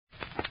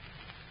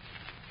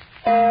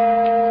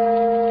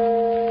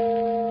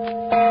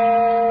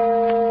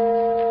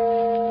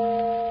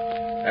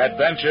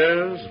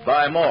Adventures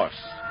by Morse.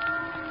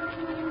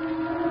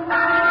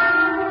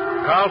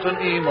 Carlton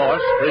E.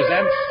 Morse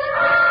presents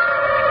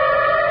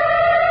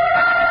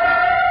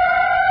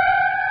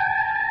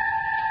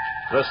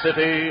The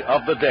City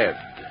of the Dead,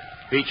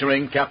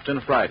 featuring Captain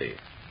Friday.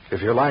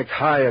 If you like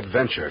high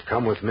adventure,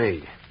 come with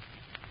me.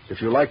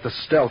 If you like the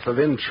stealth of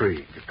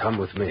intrigue, come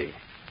with me.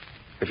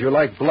 If you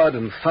like blood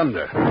and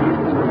thunder,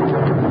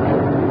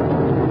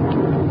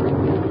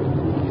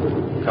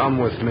 come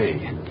with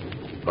me.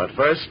 But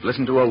first,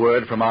 listen to a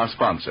word from our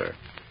sponsor.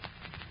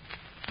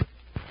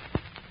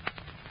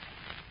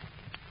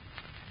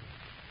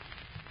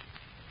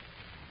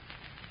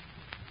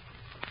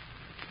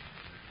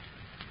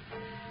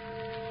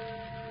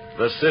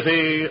 The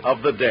City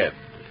of the Dead.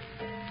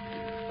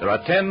 There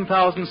are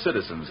 10,000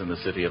 citizens in the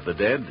City of the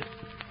Dead,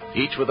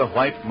 each with a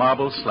white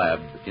marble slab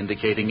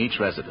indicating each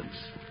residence.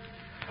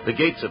 The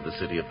gates of the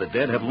City of the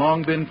Dead have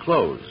long been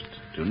closed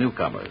to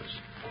newcomers.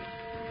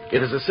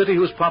 It is a city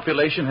whose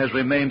population has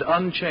remained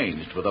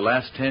unchanged for the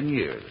last 10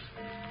 years.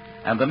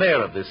 And the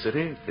mayor of this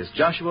city is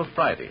Joshua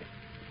Friday.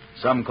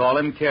 Some call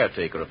him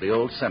caretaker of the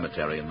old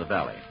cemetery in the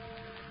valley.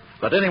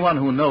 But anyone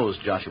who knows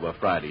Joshua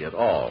Friday at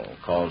all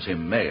calls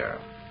him mayor.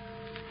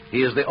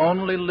 He is the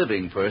only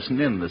living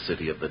person in the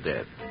City of the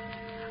Dead.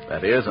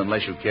 That is,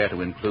 unless you care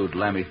to include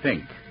Lammy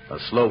Fink, a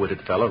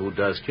slow-witted fellow who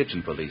does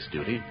kitchen police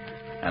duty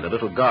and a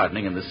little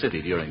gardening in the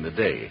city during the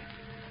day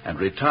and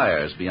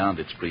retires beyond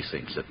its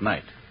precincts at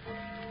night.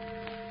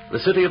 The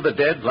City of the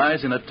Dead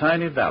lies in a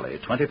tiny valley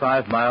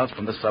 25 miles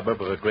from the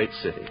suburb of a great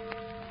city.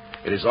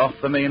 It is off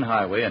the main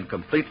highway and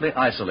completely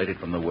isolated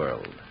from the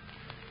world.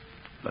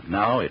 But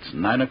now it's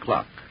 9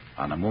 o'clock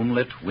on a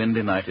moonlit,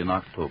 windy night in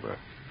October.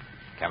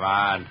 Come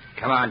on,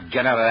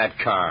 get out of that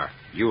car.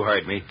 You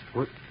heard me.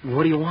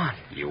 What do you want?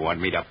 You want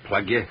me to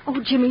plug you? Oh,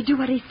 Jimmy, do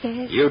what he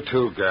says. You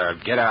too, girl.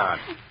 Get out.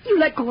 You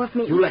let go of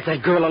me. You let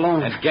that girl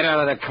alone. And get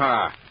out of the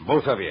car.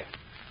 Both of you.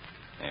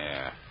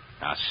 Yeah.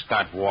 Now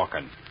start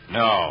walking.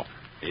 No,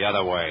 the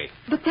other way.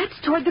 But that's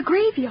toward the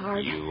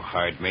graveyard. You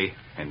heard me.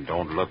 And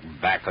don't look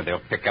back or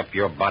they'll pick up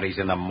your bodies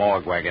in the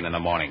morgue wagon in the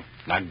morning.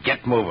 Now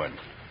get moving.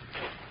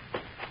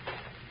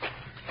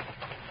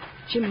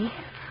 Jimmy,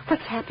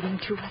 what's happening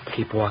to us?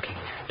 Keep walking.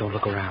 Don't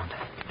look around.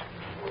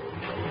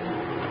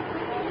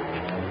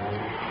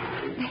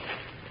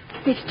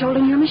 They've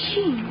stolen your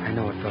machine. I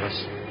know it,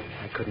 Phyllis.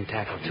 I couldn't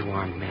tackle two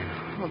armed men.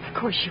 Well, of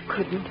course you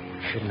couldn't.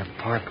 Shouldn't have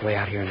parked way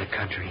out here in the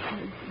country.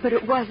 But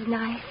it was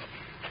nice.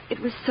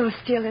 It was so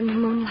still in the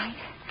moonlight.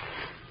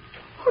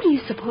 Who do you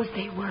suppose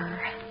they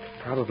were?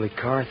 Probably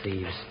car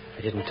thieves.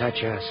 They didn't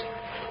touch us.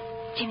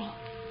 Jimmy.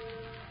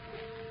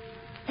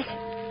 Listen.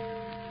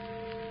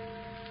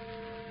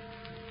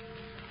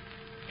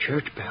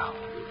 Church bell.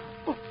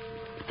 Oh,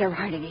 there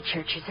aren't any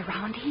churches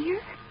around here.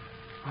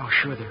 Oh,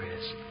 sure there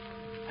is.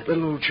 That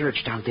little old church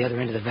down at the other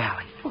end of the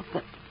valley. Oh,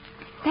 but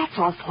that's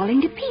all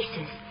falling to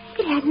pieces.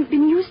 It hasn't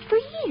been used for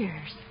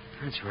years.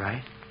 That's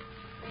right.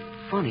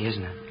 Funny,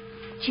 isn't it?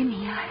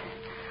 Jimmy,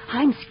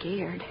 I'm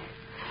scared.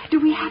 Do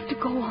we have to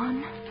go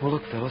on? Well,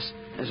 look, Phyllis.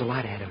 There's a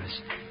light ahead of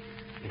us.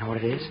 You know what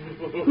it is?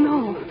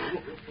 No.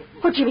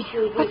 Oh, Jimmy,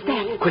 what's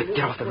that? Quick,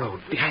 get off the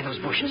road. Behind those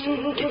bushes.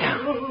 Get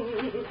down.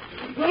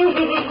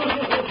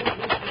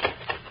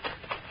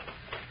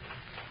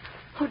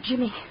 Oh,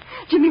 Jimmy.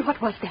 Jimmy,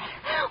 what was that?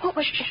 What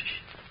was that?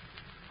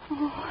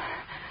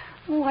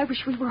 Oh, I wish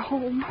we were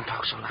home. Don't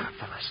talk so loud,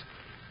 Phyllis.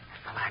 That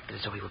fella acted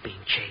as though he were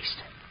being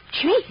chased.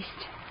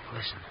 Chased?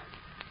 Listen.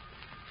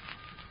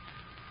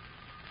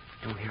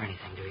 Don't hear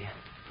anything, do you?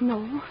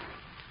 No.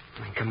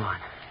 Then come on.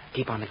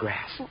 Keep on the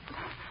grass. Well,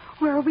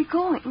 where are we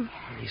going?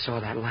 Well, you saw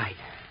that light.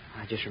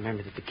 I just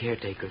remembered that the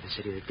caretaker of the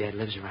City of the Dead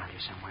lives around here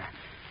somewhere.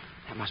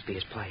 That must be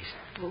his place.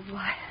 Oh,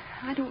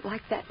 I don't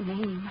like that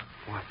name.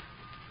 What?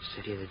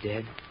 City of the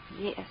Dead?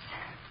 Yes.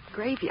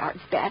 Graveyard's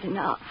bad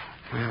enough.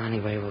 Well,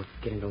 anyway, we'll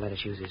get him to let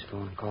us use his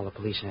phone and call the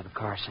police and have a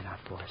car sent out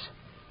for us.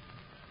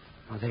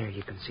 Oh, there,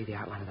 you can see the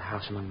outline of the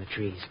house among the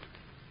trees.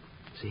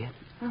 See it?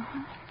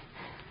 Uh-huh.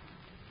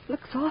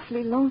 Looks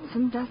awfully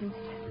lonesome, doesn't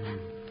it? Mm.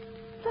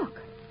 Look.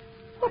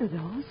 What are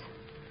those?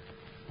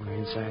 We're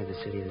inside the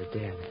City of the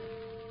Dead.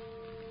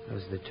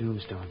 Those are the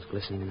tombstones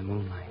glistening in the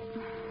moonlight.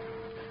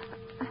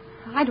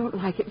 I don't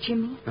like it,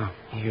 Jimmy. Oh,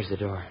 here's the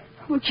door.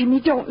 Oh, Jimmy,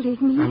 don't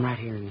leave me. I'm right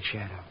here in the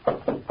shadow.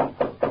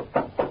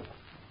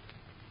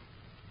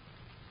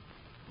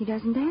 He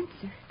doesn't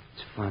answer.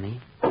 It's funny.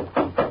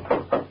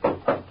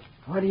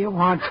 What do you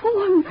want?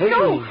 Oh, Hey,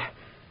 no.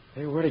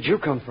 Hey, where did you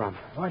come from?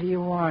 What do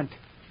you want?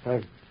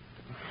 Are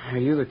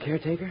you the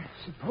caretaker?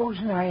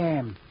 Supposing I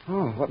am.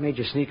 Oh, what made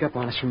you sneak up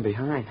on us from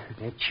behind?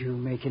 That you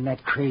making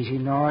that crazy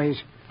noise?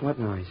 What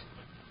noise?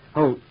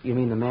 Oh, you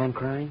mean the man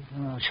crying?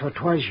 Oh, so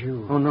 'twas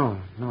you. Oh, no,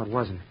 it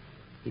wasn't.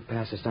 He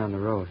passed us down the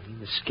road. He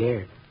was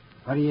scared.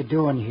 What are you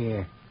doing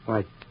here?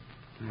 Why,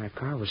 our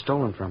car was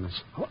stolen from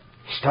us. Oh,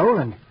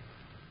 stolen?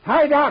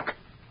 Hi, Doc.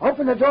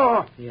 Open the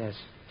door. Yes,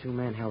 two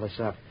men held us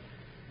up.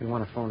 We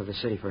want to phone to the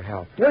city for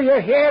help. Do you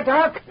hear,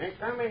 Doc? They're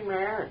coming,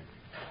 Mayor.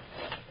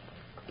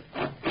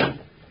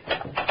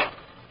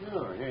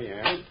 Oh, here you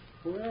are.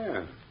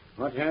 Well,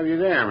 What have you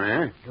there,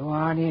 man? Go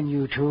on in,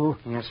 you two.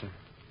 Yes, sir.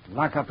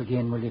 Lock up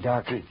again, will you,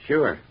 Doc?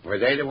 Sure. Were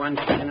they the ones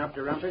picking up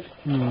the rumpus?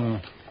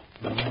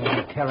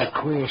 Tell a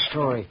queer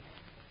story.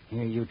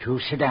 Here, you two,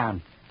 sit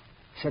down.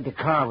 Said the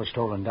car was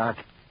stolen, Doc.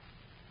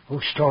 Who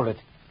stole it?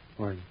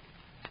 Well,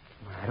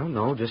 I don't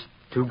know. Just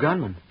two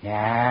gunmen.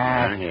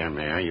 Yeah. Here,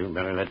 Mayor. You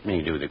better let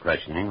me do the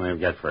questioning. We'll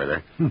get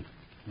further.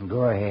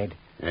 Go ahead.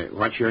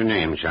 What's your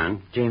name,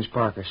 son? James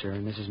Parker, sir,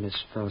 and this is Miss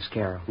Phyllis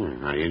Carroll.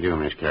 How do you do,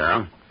 Miss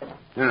Carroll?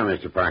 Now,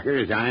 Mr. Parker,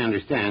 as I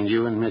understand,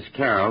 you and Miss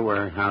Carroll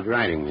were out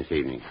riding this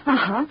evening.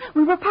 Uh-huh.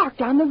 We were parked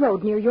down the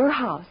road near your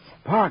house.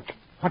 Parked?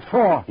 What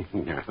for?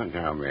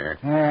 No, Mayor.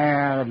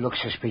 It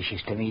looks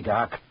suspicious to me,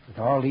 Doc. With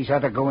all these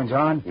other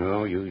goings-on.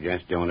 No, you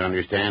just don't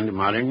understand the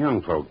modern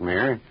young folk,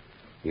 Mayor.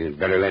 You'd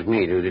better let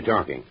me do the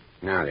talking.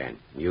 Now then,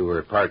 you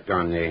were parked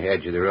on the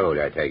edge of the road,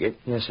 I take it?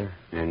 Yes, sir.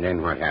 And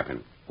then what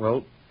happened?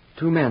 Well,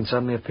 two men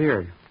suddenly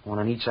appeared, one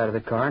on each side of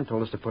the car, and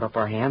told us to put up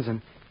our hands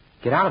and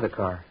get out of the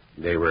car.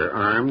 They were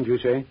armed, you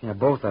say? Yeah,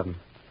 both of them.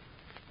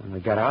 When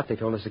we got out, they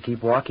told us to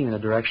keep walking in the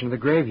direction of the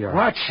graveyard.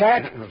 What's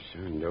that? Oh,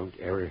 son, don't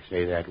ever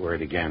say that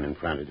word again in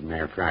front of the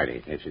Mayor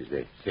Friday. This is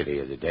the city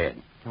of the dead.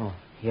 Oh,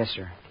 yes,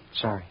 sir.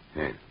 Sorry.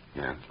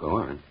 Yeah, go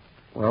on.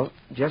 Well,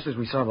 just as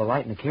we saw the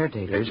light in the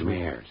caretaker's... It's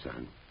Mayor,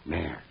 son.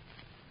 Mayor.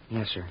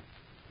 Yes, sir.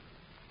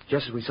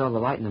 Just as we saw the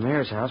light in the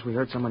mayor's house, we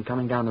heard someone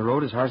coming down the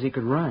road as hard as he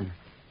could run.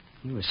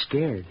 He was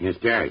scared.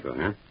 Hysterical,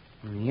 huh?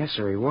 Yes,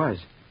 sir, he was.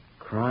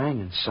 Crying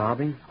and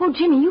sobbing. Oh,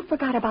 Jimmy, you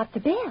forgot about the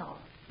bell.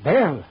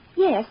 Bell?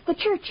 Yes, the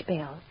church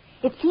bell.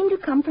 It seemed to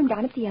come from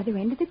down at the other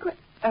end of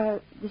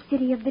the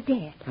city of the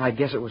dead. I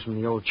guess it was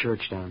from the old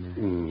church down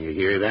there. You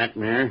hear that,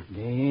 Mayor?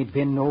 There ain't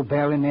been no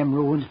bell in them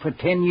ruins for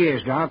 10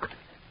 years, Doc.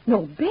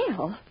 No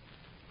bell?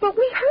 But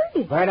we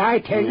heard it. But I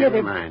tell you Never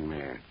that... mind,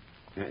 Mayor.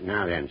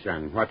 Now then,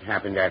 son, what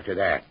happened after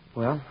that?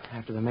 Well,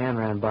 after the man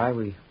ran by,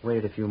 we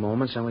waited a few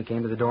moments, and we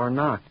came to the door and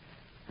knocked.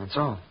 That's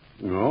all.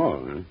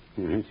 Oh,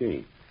 I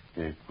see.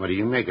 What do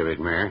you make of it,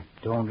 Mayor?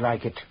 Don't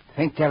like it.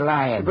 Think they're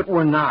lying. But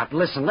we're not.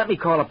 Listen, let me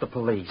call up the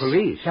police.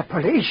 Police? The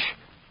police?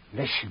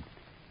 Listen,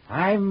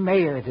 I'm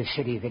mayor of the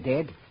city of the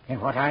dead,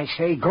 and what I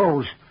say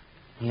goes.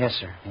 Yes,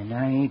 sir. And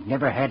I ain't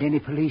never had any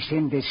police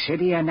in this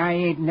city, and I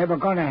ain't never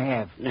gonna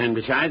have. And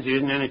besides, there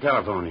isn't any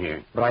telephone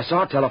here. But I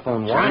saw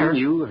telephone wires. Son,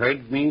 you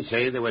heard me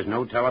say there was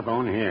no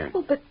telephone here.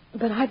 Oh,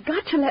 but I've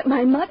got to let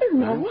my mother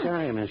know. I'm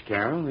sorry, Miss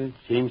Carroll. It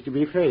seems to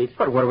be fate.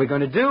 But what are we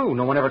going to do?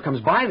 No one ever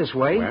comes by this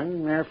way. Well,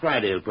 Mayor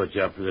Friday will put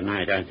you up for the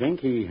night, I think.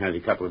 He has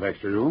a couple of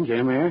extra rooms,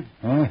 eh, Mayor?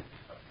 Huh?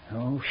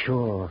 Oh,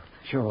 sure.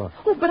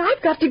 Oh, but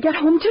I've got to get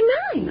home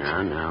tonight.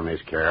 Now, Miss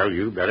Carroll,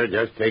 you better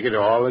just take it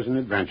all as an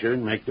adventure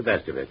and make the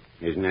best of it.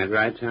 Isn't that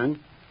right, son?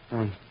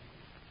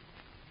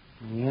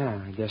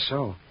 Yeah, I guess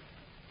so.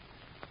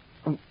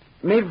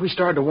 Maybe if we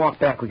started to walk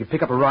back, we could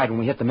pick up a ride when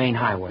we hit the main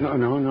highway.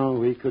 No.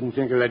 We couldn't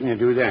think of letting you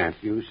do that.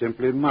 You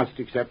simply must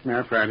accept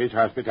Mayor Friday's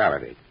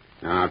hospitality.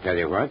 Now, I'll tell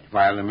you what.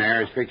 While the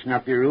mayor is fixing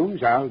up your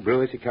rooms, I'll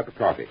brew us a cup of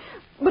coffee.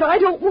 But I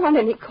don't want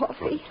any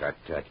coffee. Oh,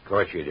 tut. Of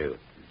course you do.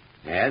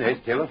 Yeah,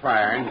 there's still a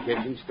fire in the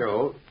kitchen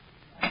stove.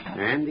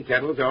 And the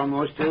kettle's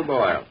almost to a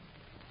boil.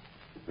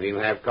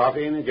 We'll have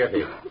coffee in a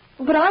jiffy.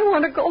 But I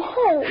want to go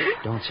home.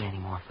 Don't say any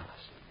more, Phyllis.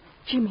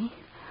 Jimmy,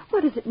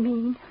 what does it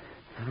mean?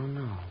 I don't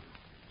know.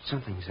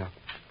 Something's up.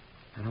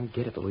 I don't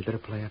get it, but we better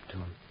play up to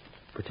him.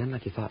 Pretend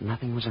like you thought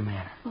nothing was the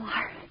matter. Well,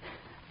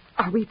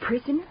 are we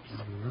prisoners?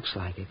 Looks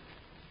like it.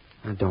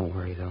 Now, don't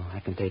worry, though.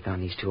 I can take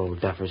on these two old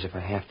duffers if I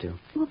have to.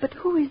 Well, but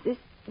who is this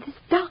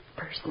doc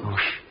person? Oh,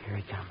 here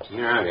he comes.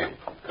 Now then,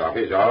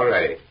 coffee's all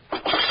ready.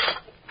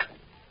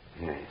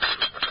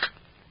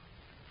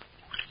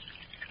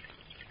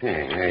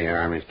 There you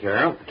are, Miss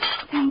Carroll.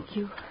 Thank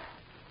you.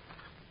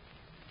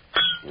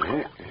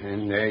 Yeah,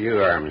 and there you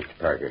are, Mr.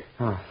 Parker.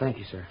 Oh, thank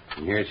you, sir.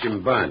 And here's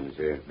some buns.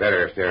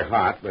 Better if they're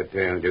hot, but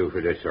they'll do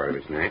for this sort of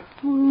a snack.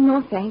 Oh,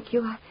 no, thank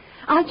you.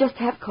 I'll just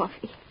have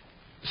coffee.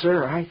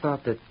 Sir, I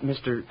thought that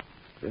Mr.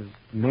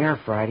 Mayor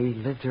Friday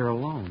lived here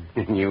alone.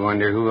 You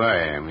wonder who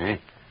I am, eh?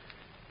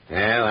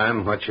 Well,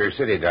 I'm what your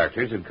city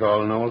doctors would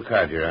call an old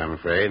codger, I'm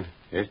afraid.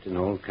 Just an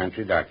old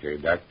country doctor.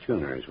 Doc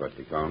Tuner is what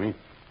they call me.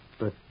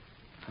 But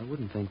I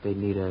wouldn't think they'd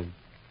need a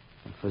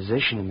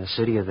physician in the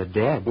city of the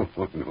dead.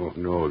 Oh,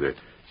 no. The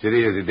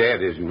city of the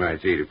dead isn't my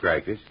seat of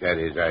practice. That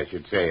is, I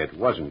should say it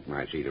wasn't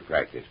my seat of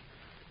practice.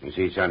 You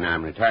see, son,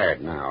 I'm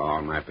retired now.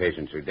 All my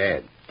patients are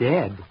dead.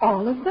 Dead?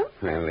 All of them?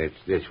 Well, it's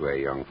this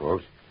way, young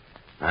folks.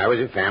 I was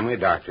a family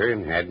doctor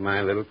and had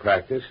my little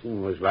practice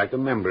and was like a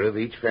member of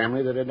each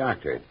family that I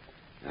doctored.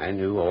 I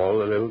knew all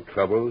the little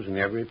troubles and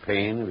every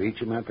pain of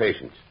each of my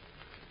patients.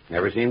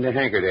 Never seemed to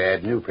hanker to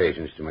add new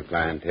patients to my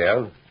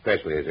clientele,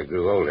 especially as I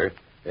grew older.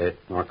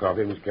 More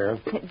coffee, Miss Carroll?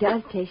 It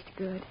does taste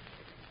good.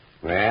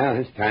 Well,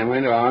 as time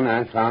went on,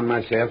 I found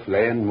myself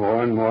laying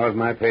more and more of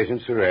my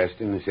patients to rest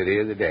in the city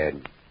of the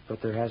dead.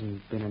 But there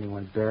hasn't been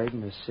anyone buried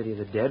in the city of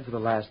the dead for the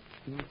last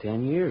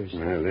 10 years.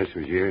 Well, this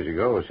was years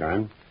ago,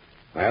 son.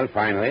 Well,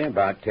 finally,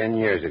 about 10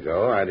 years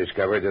ago, I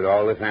discovered that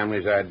all the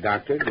families I'd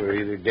doctored were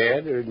either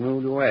dead or had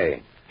moved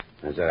away.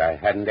 As that I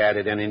hadn't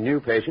added any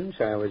new patients,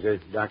 I was a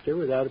doctor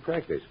without a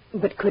practice.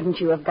 But couldn't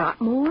you have got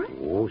more?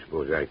 Oh,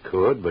 suppose I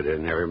could, but I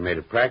never made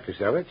a practice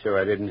of it, so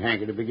I didn't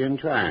hanker to begin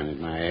trying at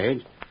my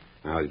age.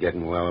 I was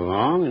getting well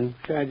along, and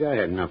besides, I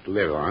had enough to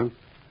live on.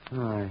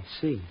 Oh, I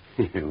see.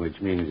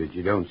 Which means that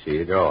you don't see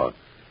it all.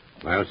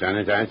 Well, son,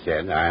 as I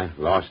said, I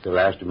lost the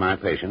last of my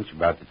patients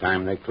about the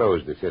time they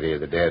closed the City of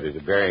the Dead as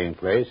a burying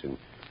place and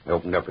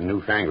opened up a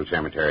newfangled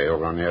cemetery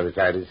over on the other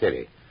side of the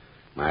city.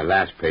 My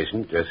last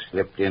patient just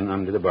slipped in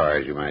under the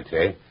bars, you might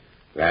say.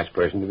 Last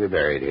person to be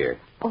buried here.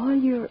 All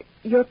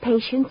your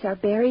patients are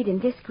buried in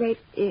this great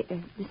the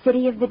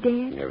City of the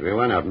Dead? Every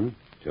one of them.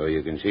 So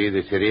you can see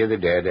the City of the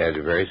Dead has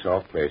a very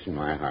soft place in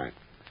my heart.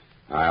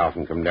 I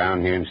often come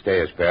down here and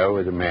stay a spell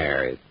with the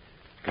mayor. It's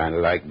kind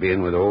of like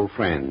being with old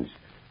friends.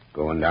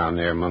 Going down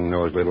there among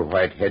those little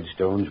white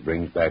headstones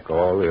brings back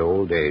all the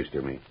old days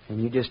to me.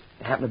 And you just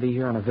happen to be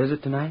here on a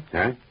visit tonight?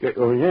 Huh?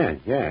 Oh,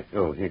 yeah.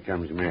 Oh, here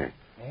comes the mayor.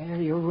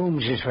 Well, your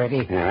room's is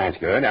ready. Yeah, that's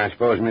good. I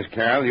suppose, Miss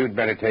Carroll, you'd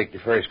better take the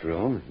first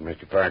room.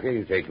 Mr. Parker,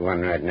 you take the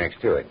one right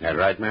next to it. That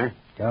right, Mayor?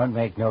 Don't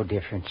make no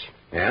difference.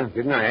 Yeah,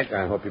 good night.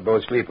 I hope you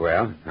both sleep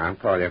well. I'll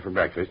call you for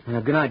breakfast.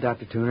 Good night,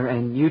 Dr. Tuner.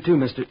 And you too,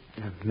 Mr.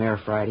 Mayor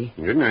Friday.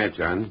 Good night,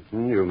 son.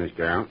 And you, Miss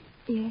Carroll.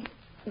 Yes.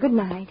 Good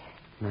night.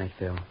 Night,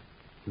 Phil.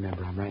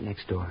 Remember, I'm right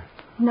next door.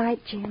 Night,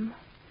 Jim.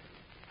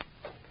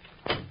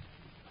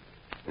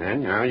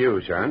 And now you,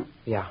 son.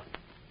 Yeah.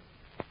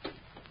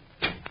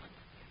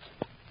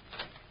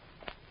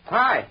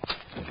 Hi.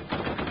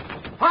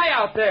 Hi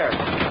out there.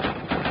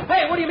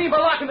 Hey, what do you mean by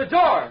locking the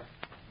door?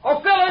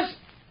 Oh, Phyllis!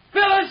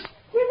 Phyllis!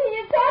 Jimmy,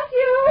 is that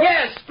you?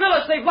 Yes,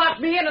 Phyllis, they've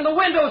locked me in and the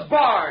window's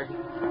barred.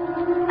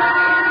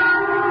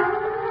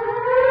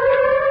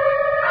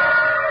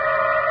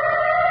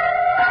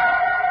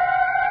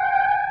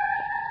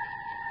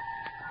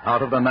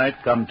 Out of the night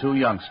come two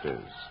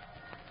youngsters.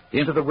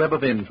 Into the web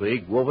of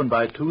intrigue woven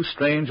by two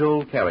strange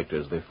old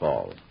characters they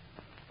fall.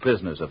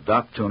 Prisoners of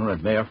Doc Tuner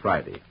and Mayor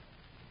Friday.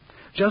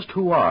 Just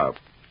who are?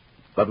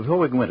 But before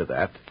we go into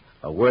that,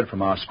 a word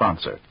from our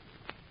sponsor.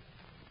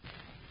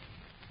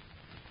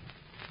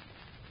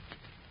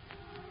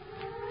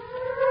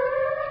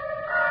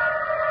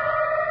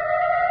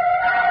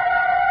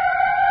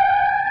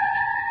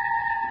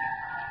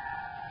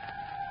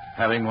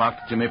 Having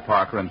locked Jimmy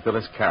Parker and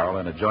Phyllis Carroll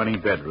in adjoining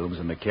bedrooms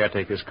in the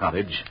caretaker's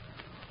cottage,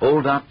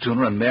 old Doc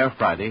Tuner and Mayor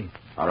Friday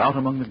are out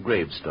among the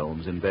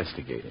gravestones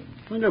investigating.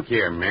 Well, look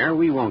here, Mayor.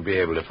 We won't be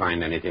able to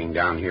find anything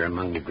down here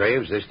among the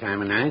graves this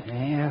time of night.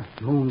 Yeah,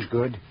 moon's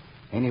good.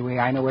 Anyway,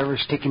 I know every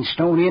stick and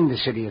stone in the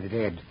City of the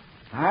Dead.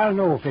 I'll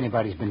know if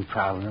anybody's been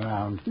prowling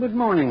around. But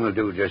morning will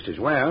do just as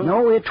well.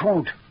 No, it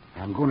won't.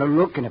 I'm going to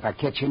look, and if I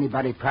catch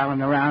anybody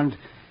prowling around,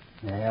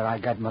 well, I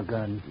got my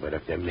gun. But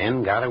if the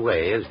men got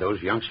away, as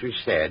those youngsters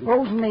said...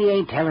 Supposing they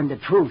ain't telling the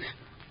truth.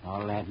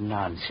 All that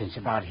nonsense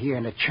about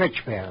hearing a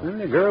church bell. Well,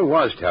 the girl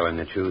was telling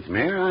the truth,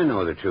 Mayor. I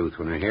know the truth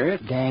when I hear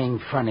it. Dang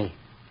funny.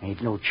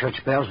 Ain't no church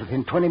bells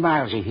within 20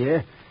 miles of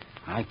here.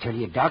 I tell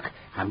you, Doc,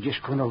 I'm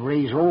just going to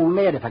raise old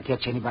Ned if I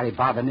catch anybody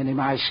bothering any of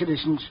my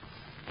citizens.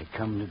 They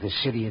come to the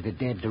City of the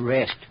Dead to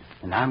rest,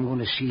 and I'm going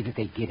to see that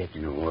they get it.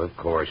 No, of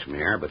course,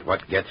 Mayor, but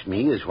what gets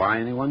me is why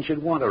anyone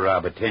should want to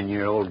rob a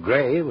 10-year-old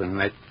grave and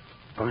let...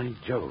 By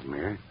Jove,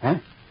 Mayor. Huh?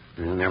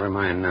 Well, never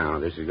mind now.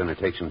 This is going to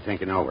take some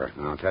thinking over.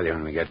 I'll tell you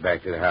when we get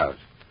back to the house.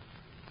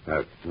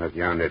 Look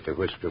yonder at the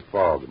wisp of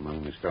fog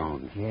among the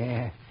stones.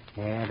 Yeah,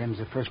 them's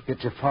the first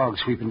bits of fog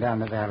sweeping down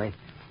the valley.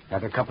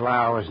 Another couple of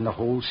hours and the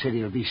whole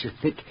city will be so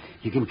thick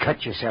you can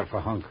cut yourself a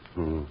hunk.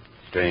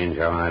 Strange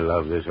how I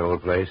love this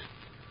old place.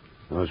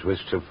 Those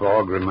wisps of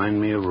fog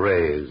remind me of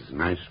rays,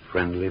 nice,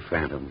 friendly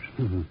phantoms.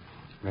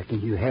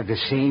 Reckon you have the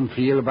same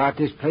feel about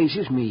this place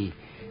as me.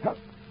 Oh,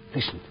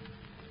 listen.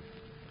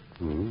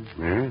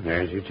 Yeah,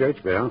 there's your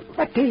church bell.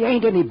 But there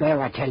ain't any bell,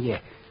 I tell you.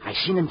 I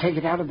seen them take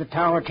it out of the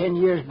tower 10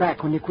 years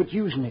back when they quit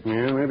using it.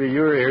 Yeah, maybe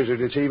your ears are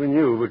deceiving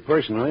you, but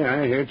personally,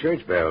 I hear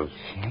church bells.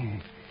 Yeah,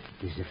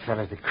 gives the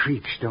fella the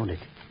creeps, don't it?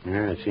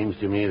 Yeah, it seems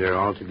to me there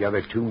are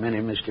altogether too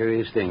many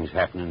mysterious things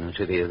happening in the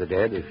City of the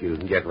Dead, if you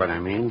get what I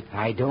mean.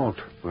 I don't.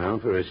 Well,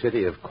 for a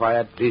city of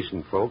quiet,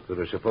 decent folk that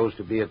are supposed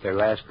to be at their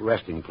last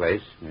resting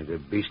place, there's a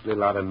beastly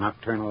lot of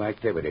nocturnal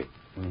activity.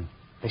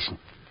 Listen.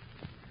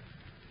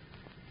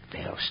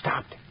 Bell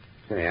stopped.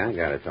 Say, I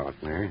got a thought,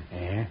 Mayor.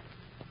 Yeah?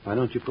 Why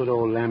don't you put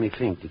old Lammy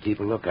Fink to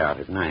keep a lookout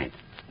at night?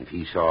 If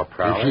he saw a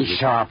prowler... If he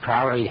saw a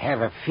prowler, he'd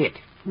have a fit.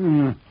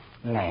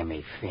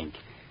 Lammy Fink.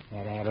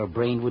 That addle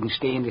brain wouldn't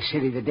stay in the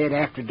City of the Dead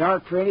after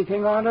dark for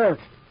anything on earth.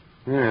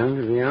 Well,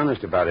 to be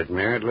honest about it,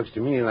 Mayor, it looks to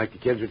me like the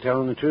kids are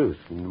telling the truth.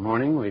 In the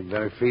morning, we'd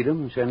better feed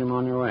them and send them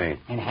on their way.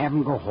 And have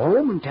them go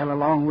home and tell a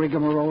long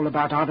rigmarole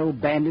about auto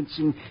bandits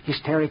and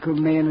hysterical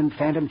men and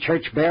phantom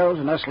church bells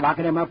and us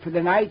locking them up for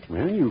the night?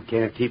 Well, you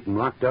can't keep them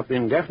locked up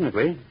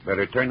indefinitely.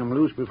 Better turn them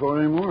loose before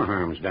any more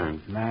harm's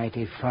done.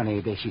 Mighty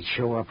funny they should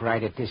show up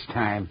right at this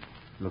time.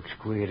 Looks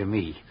queer to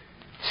me.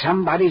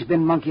 Somebody's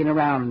been monkeying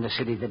around in the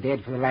City of the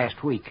Dead for the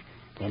last week.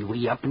 Then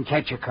we up and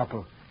catch a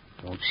couple.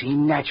 Don't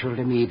seem natural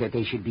to me that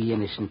they should be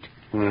innocent.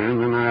 Well,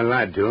 then I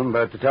lied to him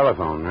about the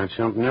telephone. That's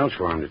something else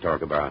for him to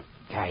talk about.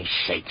 Guy's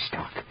sakes,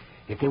 Doc.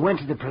 If they went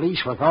to the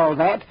police with all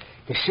that,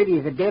 the city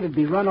of the dead would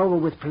be run over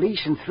with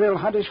police and thrill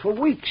hunters for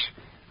weeks.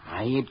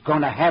 I ain't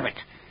gonna have it.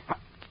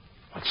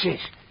 What's this?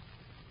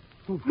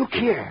 Oh, look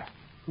here.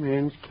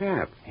 Man's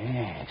cap.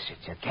 Yes,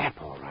 it's a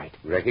cap, all right.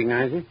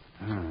 Recognize it?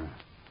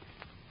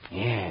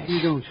 Yes.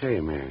 You don't say,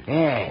 Mayor.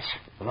 Yes.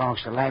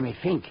 Belongs to Lammy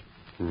Fink.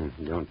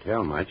 Don't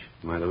tell much.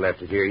 Might have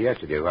left it here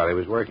yesterday while he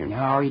was working.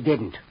 No, he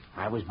didn't.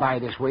 I was by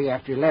this way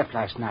after he left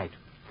last night.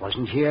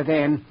 Wasn't here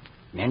then.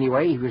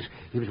 Anyway,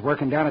 he was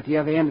working down at the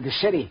other end of the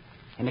city.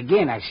 And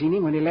again, I seen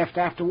him when he left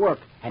after work,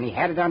 and he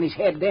had it on his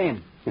head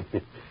then.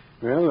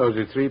 Well, those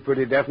are three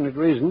pretty definite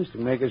reasons to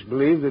make us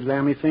believe that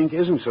Lammy Fink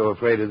isn't so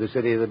afraid of the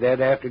city of the dead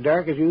after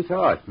dark as you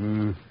thought.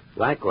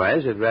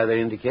 Likewise, it rather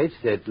indicates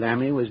that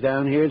Lammy was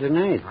down here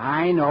tonight.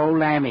 I know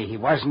Lammy. He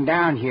wasn't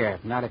down here.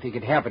 Not if he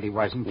could help it, he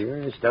wasn't.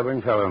 You're a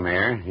stubborn fellow,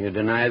 Mayor. You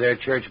deny their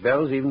church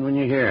bells even when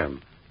you hear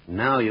them.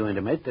 Now you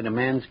intimate that a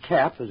man's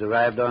cap has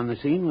arrived on the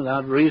scene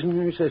without reason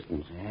or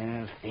assistance.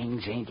 Well,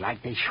 things ain't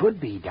like they should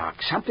be, Doc.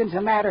 Something's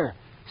the matter.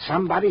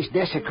 Somebody's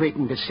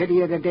desecrating the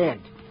city of the dead.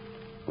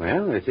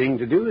 Well, the thing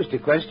to do is to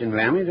question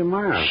Lammy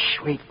tomorrow. Shh,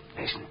 wait,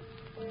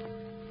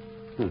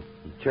 listen.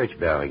 Church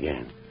bell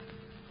again.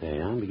 Say,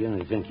 I'm beginning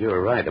to think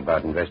you're right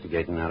about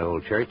investigating that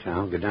old church.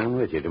 I'll go down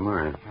with you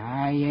tomorrow.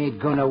 I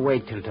ain't gonna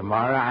wait till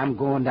tomorrow. I'm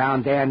going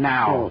down there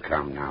now. Oh,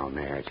 come now,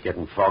 Mayor. It's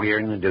getting foggier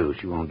than the deuce.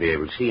 You won't be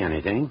able to see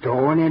anything.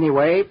 Going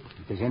anyway.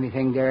 If there's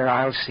anything there,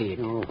 I'll see it.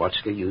 Oh,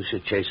 what's the use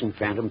of chasing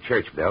phantom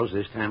church bells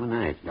this time of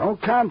night?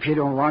 Don't come if you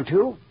don't want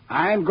to.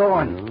 I'm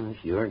going. Well,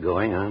 if you're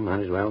going, I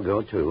might as well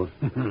go, too.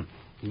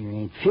 You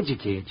ain't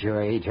fidgety at your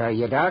age, are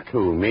you, Doc?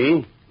 Who,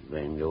 me?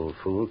 Blamed old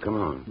fool.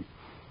 Come on.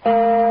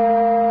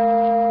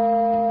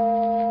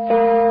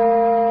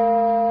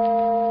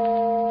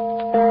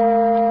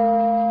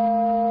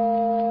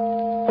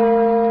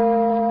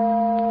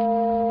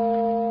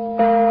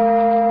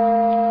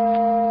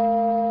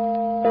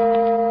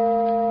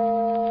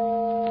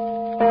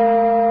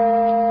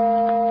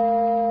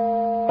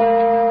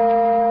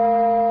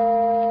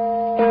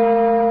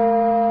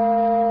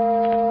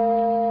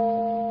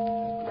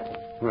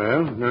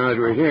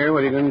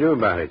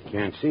 About it.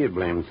 Can't see a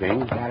blame thing.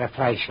 Got a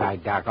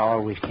flashlight, Doc.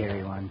 Always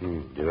carry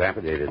one.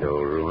 Dilapidated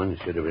old ruin.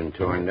 Should have been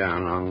torn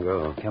down long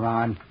ago. Come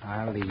on.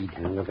 I'll lead.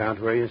 And look out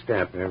where you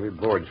step. Every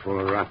board's full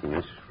of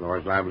rottenness.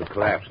 Floor's liable to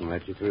collapse and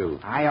let you through.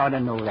 I ought to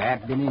know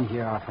that. Been in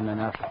here often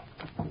enough.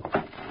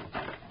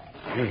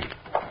 Hey,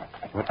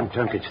 what in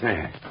tunket's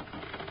that?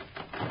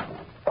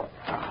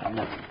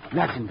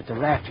 Nothing but the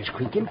rafters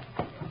creaking.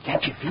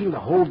 Can't you feel the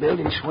whole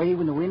building sway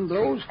when the wind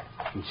blows?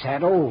 It's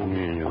that old.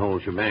 The whole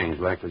shebang's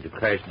likely to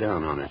crash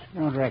down on us.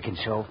 Don't reckon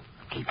so.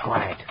 Keep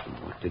quiet.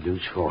 What the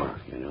deuce for?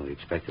 You don't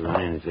expect to run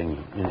into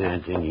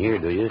anything here,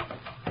 do you?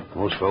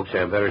 Most folks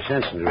have better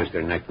sense than to risk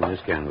their neck in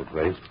this kind of a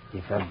place.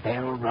 If a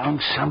bell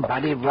rung,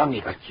 somebody rung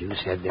it. But you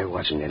said there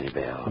wasn't any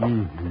bell.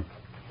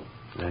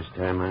 Mm-hmm. Last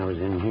time I was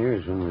in here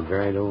is when we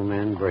buried old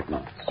man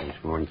Burton.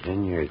 It's more than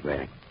 10 years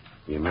back.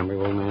 You remember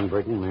old man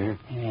Burton, Mayor?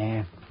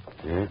 Yeah.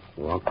 Yeah,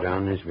 walked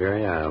down this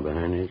very aisle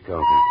behind his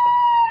coffin.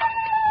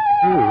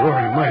 Oh,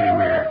 Lordy mighty,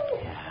 Mayor.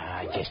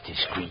 Just a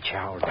screech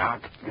owl,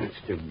 Doc. That's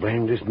the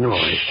blamedest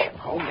noise. Shh,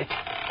 hold it.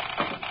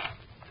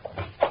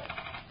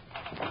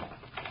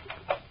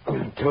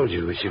 I told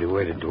you we should have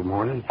waited till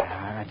morning.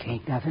 It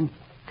ain't nothing.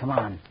 Come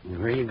on.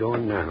 Where are you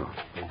going now?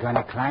 We're going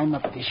to climb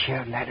up this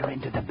here ladder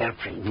into the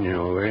belfry.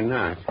 No, we're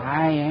not.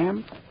 I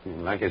am.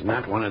 Like as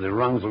not, one of the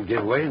rungs will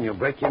give way and you'll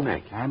break your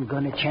neck. I'm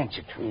going to chance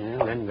it.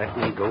 Yeah, then let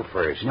me go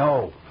first.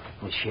 No.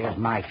 This here's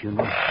my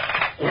funeral.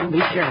 And be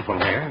careful,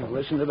 Mayor.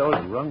 Listen to those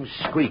rungs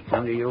squeak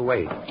under your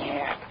weight.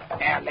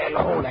 Yeah, a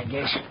little hole, I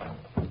guess.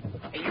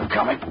 Are you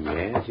coming?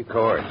 Yes, of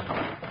course.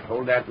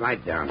 Hold that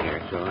light down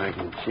here so I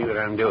can see what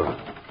I'm doing.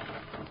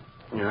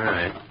 All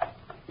right.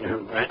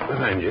 Right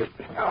behind you.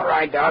 All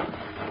right, Doc.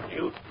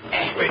 You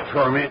wait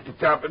for me at the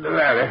top of the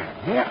ladder.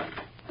 Yeah.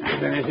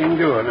 If anything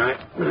doing, I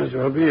might as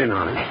well be in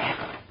on it.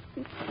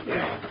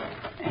 Yeah.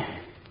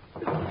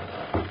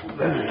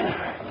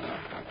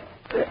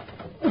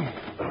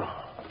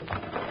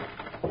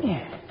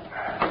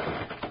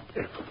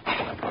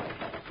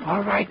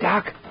 All right,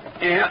 Doc.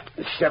 Yeah,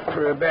 except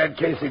for a bad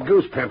case of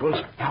goose pimples.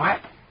 Now,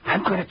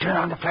 I'm going to turn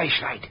on the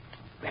flashlight.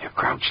 Better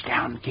crouch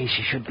down in case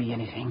there should be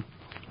anything.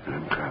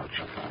 I'm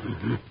crouched.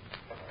 Mm-hmm.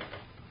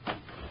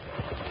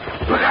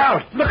 Look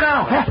out! Look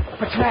out! Huh?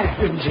 What's the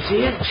matter? Didn't you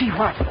see it? See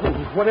what?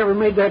 Oh, whatever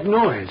made that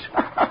noise?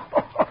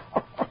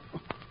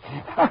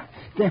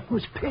 Them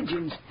was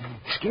pigeons.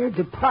 Scared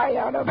the pie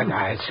out of them. But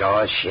I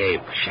saw a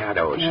shape,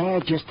 shadows. Yeah,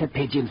 just a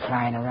pigeon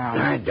flying around.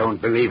 I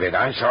don't believe it.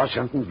 I saw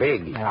something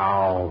big.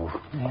 Oh.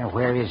 Yeah,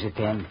 where is it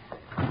then?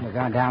 Couldn't have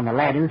gone down the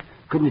ladder.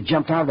 Couldn't have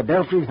jumped out of the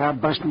belfry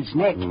without busting its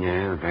neck.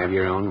 Yeah, have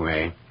your own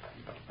way.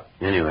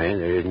 Anyway,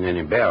 there isn't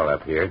any bell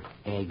up here.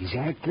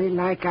 Exactly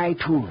like I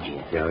told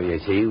you. So, you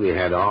see, we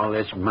had all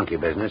this monkey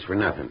business for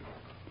nothing.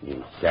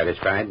 You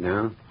satisfied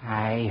now?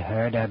 I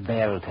heard a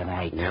bell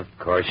tonight. Of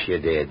course you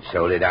did.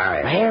 So did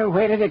I. Well,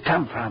 where did it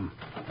come from?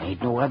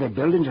 Ain't no other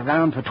buildings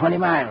around for 20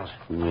 miles.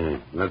 Yeah,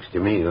 looks to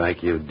me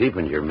like you've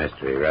deepened your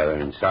mystery rather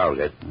than solved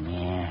it.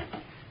 Yeah.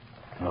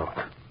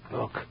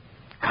 Look.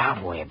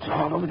 Cobwebs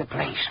all over the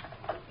place.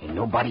 Ain't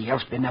nobody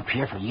else been up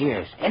here for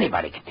years.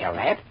 Anybody can tell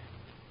that.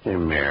 Hey,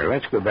 Mayor,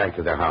 let's go back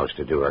to the house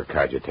to do our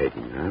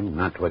cogitating. I'm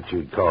not what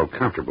you'd call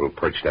comfortable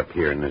perched up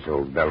here in this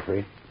old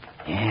belfry.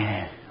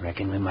 Yeah,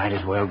 reckon we might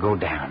as well go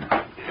down.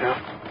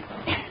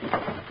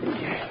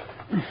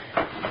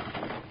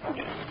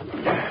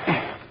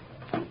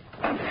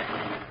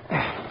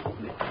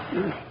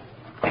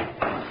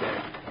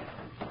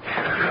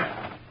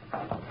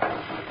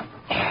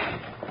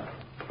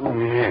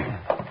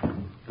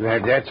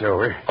 Glad that's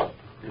over.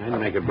 I'd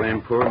make a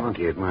blame poor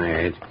monkey at my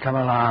age. Come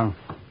along.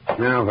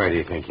 Now, where do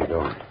you think you're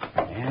going?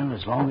 Well,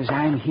 as long as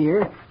I'm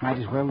here, might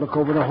as well look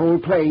over the whole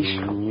place.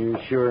 You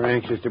sure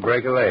anxious to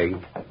break a leg.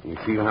 You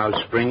feel how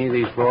springy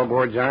these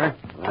floorboards are?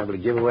 Liable to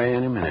give away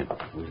any minute.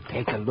 We'll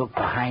take a look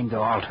behind the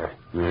altar.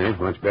 Yeah,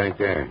 what's back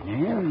there?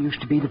 Yeah, it used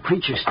to be the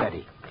preacher's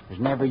study. It was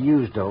never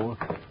used, though,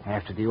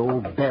 after the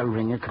old bell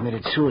ringer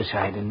committed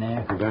suicide in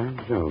there. Darn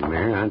so,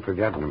 Mayor. I'd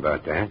forgotten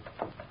about that.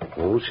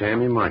 Old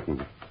Sammy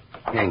Martin.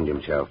 Hanged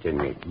himself,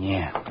 didn't he?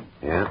 Yeah.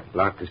 Yeah,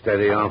 locked the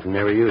study off and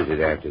never used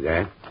it after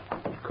that.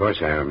 Of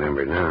course I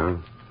remember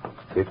now.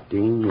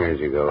 15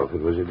 years ago, if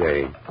it was a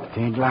day.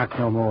 Ain't locked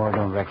no more, I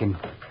don't reckon.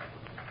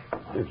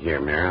 Look here,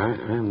 Mayor,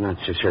 I'm not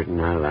so certain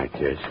I like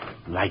this.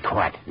 Like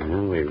what?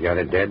 Well, we've got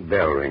a dead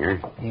bell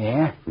ringer.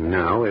 Yeah?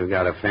 Now we've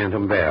got a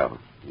phantom bell.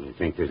 You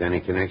think there's any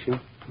connection?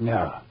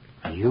 No.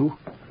 You?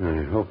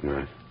 I hope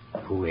not.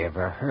 Who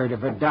ever heard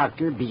of a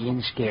doctor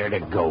being scared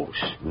of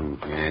ghosts?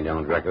 I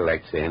don't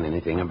recollect saying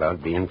anything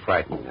about being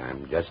frightened.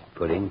 I'm just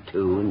putting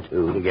two and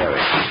two together.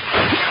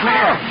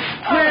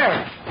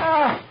 Claire!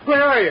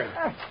 Where are you?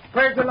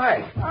 Where's the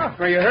light?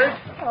 Are you hurt?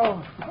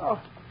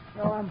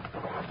 No,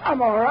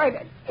 I'm all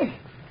right. I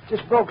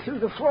just broke through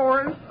the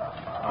floor and...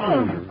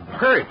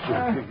 Hurt?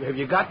 Have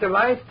you got the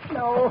light?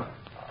 No,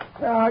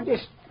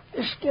 just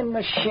in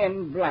my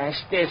shin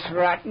blast this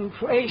rotten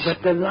place.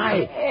 But the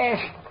light...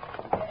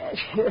 Yes,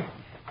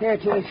 here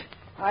it is.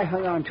 I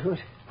hung on to it.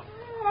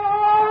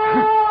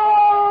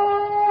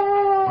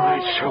 My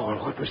soul,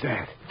 what was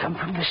that? Come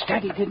from the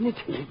study, didn't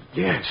it?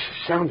 Yes,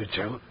 sounded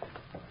so.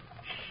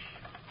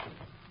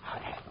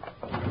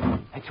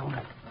 It's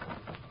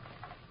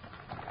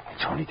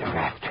only the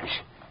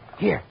rafters.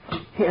 Here,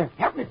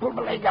 help me pull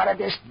my leg out of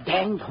this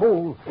danged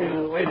hole.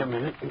 Wait a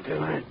minute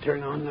until I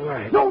turn on the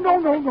light. No,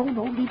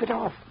 leave it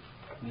off.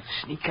 We'll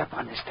sneak up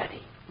on the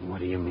study. What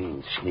do you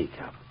mean, sneak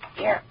up?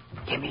 Here,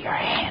 give me your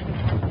hand.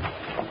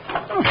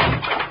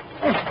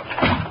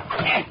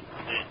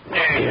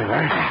 There you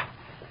are.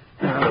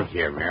 Now, look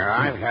here, Mayor.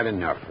 I've had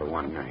enough for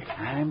one night.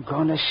 I'm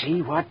gonna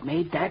see what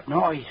made that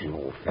noise.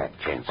 No fat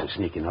chance of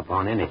sneaking up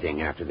on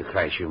anything after the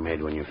crash you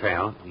made when you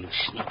fell. We'll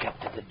sneak up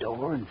to the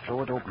door and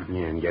throw it open.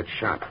 Yeah, and get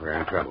shot for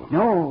our trouble.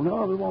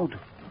 No, we won't.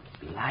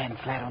 Be lying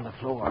flat on the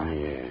floor.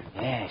 Yeah.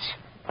 Yes.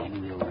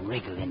 Then we'll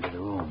wriggle into the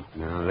room.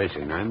 Now,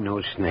 listen, I'm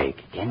no snake.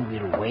 Then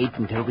we'll wait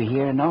until we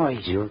hear a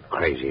noise. You're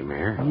crazy,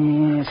 Mayor.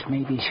 Yes,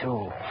 maybe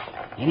so.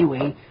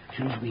 Anyway, as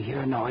soon as we hear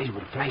a noise,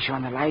 we'll flash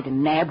on the light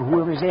and nab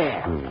whoever's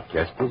there.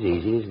 Just as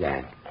easy as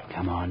that.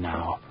 Come on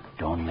now.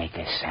 Don't make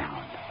a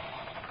sound.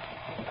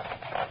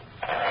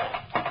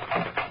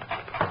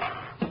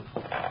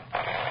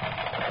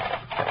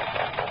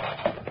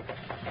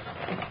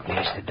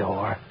 Here's the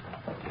door.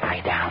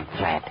 Lie down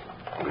flat.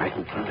 Right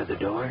in front of the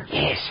door?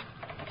 Yes.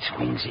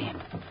 Swings in.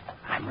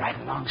 I'm right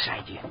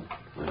alongside you.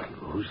 Well,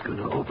 who's going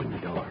to open the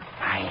door?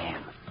 I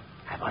am.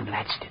 I've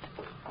unlatched it.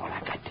 All I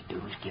got to do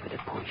is give it a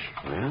push.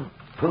 Well,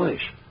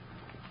 push.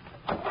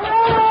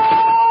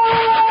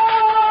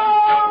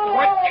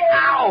 What?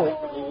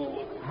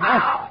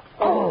 Ow!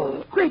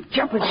 Oh, great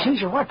jumping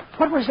Caesar. What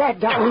was that,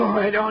 Doc? Oh,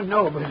 I don't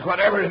know, but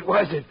whatever it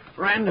was, it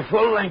ran the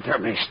full length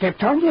of me.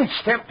 Stepped on you?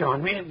 Stepped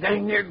on me and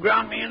dang near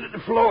ground me into the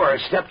floor.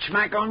 Stepped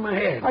smack on my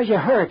head. Are you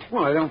hurt?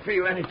 Well, I don't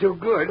feel any too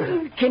good.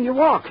 Can you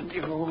walk?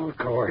 Oh, of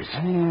course.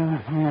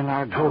 Well,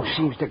 our ghost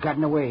seems to have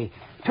gotten away.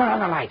 Turn on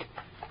the light.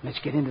 Let's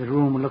get into the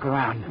room and look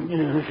around.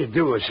 Yeah, I could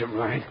do with some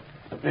light.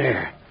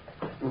 There.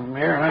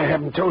 Mayor, I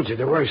haven't told you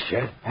the worst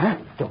yet. Huh?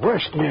 The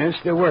worst? Yes,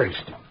 the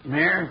worst.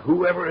 Mayor,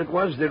 whoever it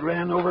was that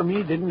ran over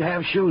me didn't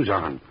have shoes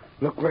on.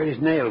 Look where his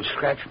nails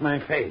scratched my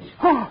face.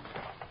 Oh,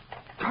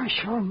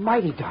 gosh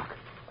almighty, Doc.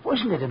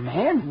 Wasn't it a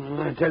man?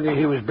 Well, I tell you,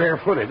 he was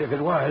barefooted if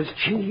it was.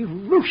 Gee,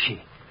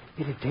 Lucy.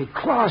 It'd take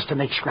claws to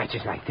make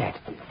scratches like that.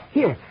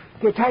 Here,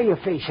 tie your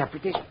face up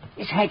with this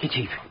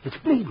handkerchief. It's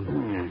bleeding.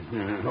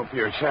 I hope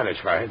you're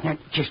satisfied. Now,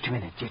 just a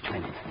minute.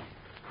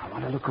 I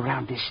want to look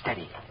around this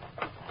study.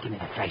 Give me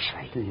the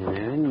flashlight.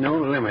 Yeah, no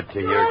limit to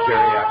your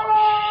curiosity.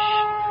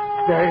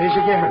 There it is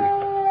again.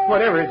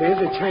 Whatever it is,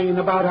 it's hanging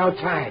about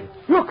outside.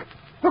 Look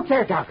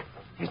there, Doc.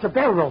 There's the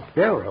bell rope.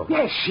 Bell rope?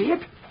 Yes, see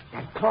it?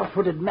 That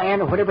claw-footed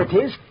man, or whatever it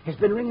is, has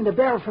been ringing the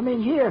bell from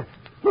in here.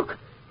 Look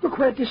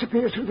where it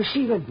disappears through the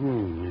ceiling.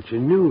 It's a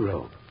new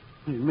rope.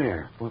 Hey,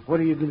 Mayor, what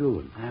are you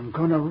doing? I'm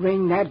going to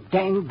ring that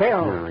dang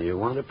bell. Now, you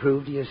want to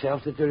prove to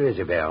yourself that there is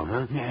a bell,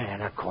 huh?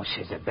 Yeah, of course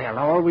there's a bell.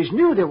 I always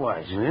knew there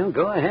was. Well,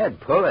 go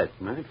ahead. Pull it.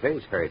 My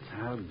face hurts.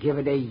 I'll give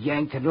it a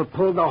yank that'll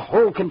pull the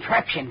whole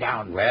contraption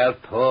down. Well,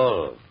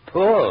 pull.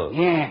 Pull.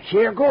 Yeah,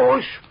 here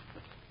goes.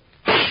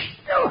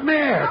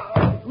 Mayor!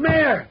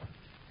 Mayor!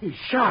 He's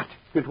shot.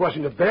 It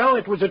wasn't a bell,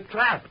 it was a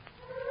trap.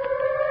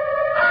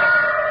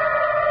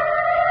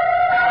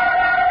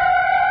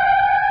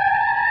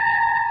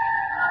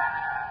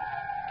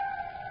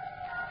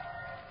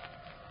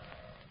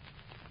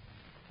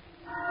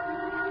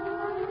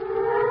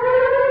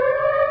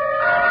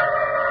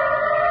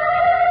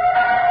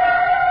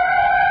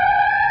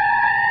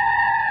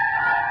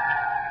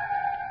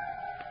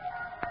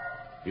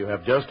 You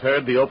have just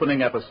heard the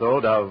opening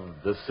episode of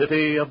The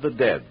City of the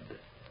Dead,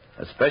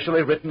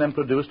 especially written and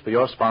produced for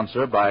your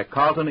sponsor by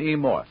Carlton E.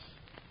 Morse.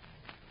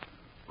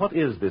 What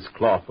is this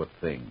clawfoot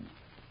thing?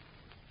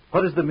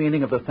 What is the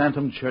meaning of the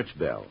phantom church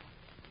bell?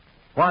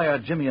 Why are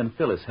Jimmy and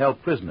Phyllis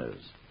held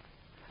prisoners?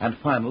 And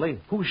finally,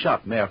 who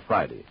shot Mayor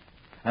Friday?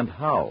 And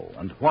how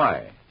and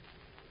why?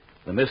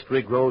 The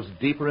mystery grows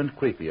deeper and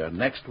creepier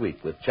next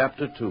week with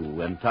Chapter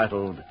 2,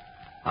 entitled,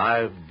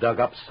 I've Dug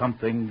Up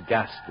Something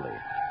Ghastly.